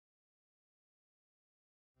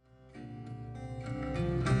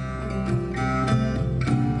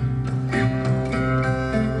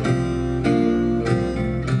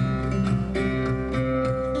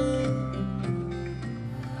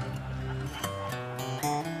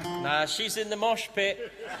Nah, she's in the mosh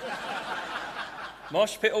pit.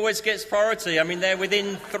 Mosh pit always gets priority. I mean, they're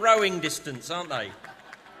within throwing distance, aren't they?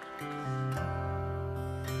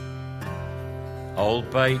 Old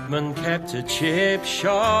Bateman kept a chip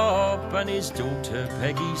shop and his daughter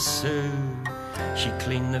Peggy Sue. She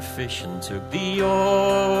cleaned the fish and took the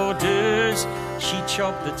orders. She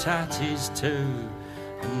chopped the tatties too.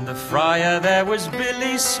 And the friar there was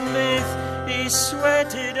Billy Smith. He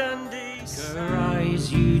sweated and he said,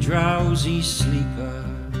 "Arise, you drowsy sleeper.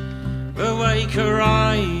 Awake,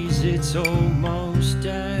 arise, it's almost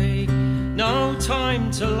day. No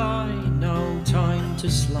time to lie, no time to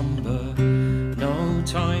slumber, no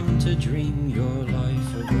time to dream your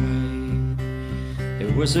life away."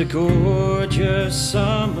 It was a gorgeous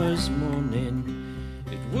summer's morning.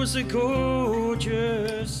 It was a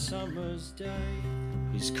gorgeous summer's day.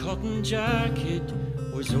 His cotton jacket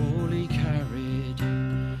was all he carried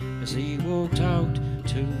as he walked out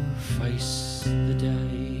to face the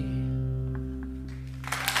day.